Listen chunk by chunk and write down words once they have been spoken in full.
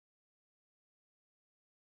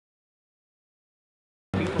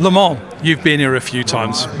Le Mans, you've been here a few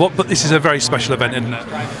times, but this is a very special event, isn't it?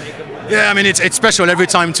 Yeah, I mean, it's special every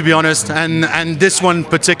time, to be honest, and this one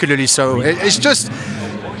particularly so. It's just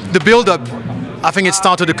the build-up. I think it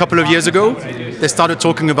started a couple of years ago. They started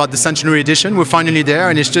talking about the centenary edition. We're finally there,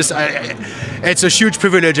 and it's a huge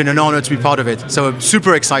privilege and an honor to be part of it. So I'm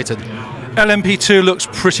super excited. LMP2 looks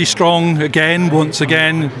pretty strong again, once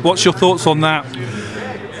again. What's your thoughts on that?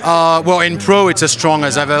 Well, in Pro, it's as strong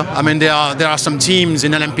as ever. I mean, there are some teams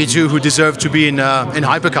in LMP2 who deserve to be in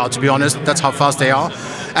hypercar, to be honest. That's how fast they are.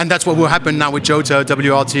 And that's what will happen now with Jota,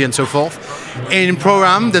 WRT, and so forth. In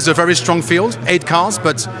Pro-Am, there's a very strong field, 8 cars,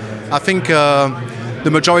 but I think the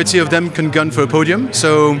majority of them can gun for a podium.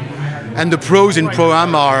 So, and the pros in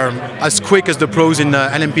Pro-Am are as quick as the pros in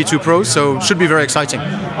LMP2 Pros, so should be very exciting.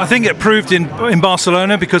 I think it proved in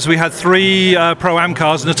Barcelona because we had 3 Pro-Am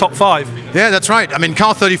cars in the top 5. Yeah, that's right. I mean,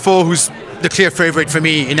 car 34, who's the clear favorite for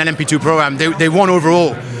me in LMP2 Pro-Am, they won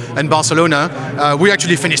overall in Barcelona. We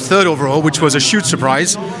actually finished 3rd overall, which was a huge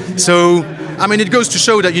surprise. So, I mean, it goes to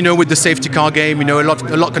show that, with the safety car game, a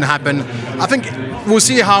lot can happen. I think we'll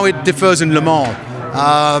see how it differs in Le Mans.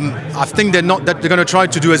 I think they're going to try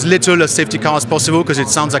to do as little as safety car as possible because it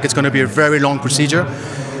sounds like it's going to be a very long procedure.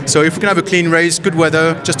 So if we can have a clean race, good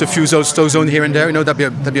weather, just a few slow zones here and there,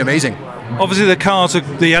 that'd be amazing. Obviously, the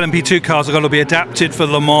LMP2 cars are going to be adapted for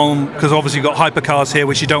Le Mans because obviously you've got hypercars here,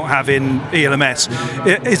 which you don't have in ELMS.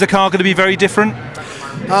 Is the car going to be very different?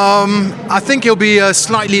 I think it'll be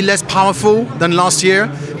slightly less powerful than last year.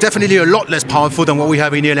 Definitely a lot less powerful than what we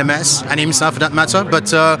have in ELMS and IMSA for that matter.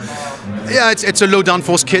 But yeah, it's a low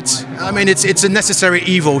downforce kit. I mean, it's a necessary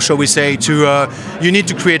evil, shall we say, you need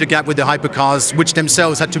to create a gap with the hypercars, which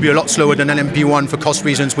themselves had to be a lot slower than LMP1 for cost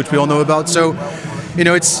reasons, which we all know about. So,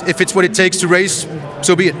 if it's what it takes to race,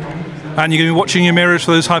 so be it. And you're going to be watching your mirrors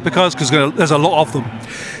for those hypercars because there's a lot of them.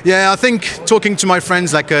 Yeah, I think talking to my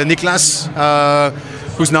friends like Niklas,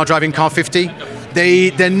 who's now driving car 50,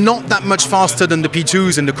 they're not that much faster than the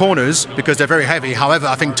P2s in the corners because they're very heavy. However,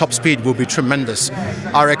 I think top speed will be tremendous.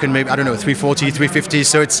 I reckon maybe, 340, 350,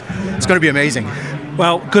 so it's going to be amazing.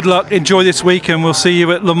 Well, good luck, enjoy this week, and we'll see you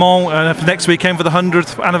at Le Mans next weekend for the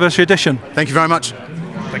 100th anniversary edition. Thank you very much.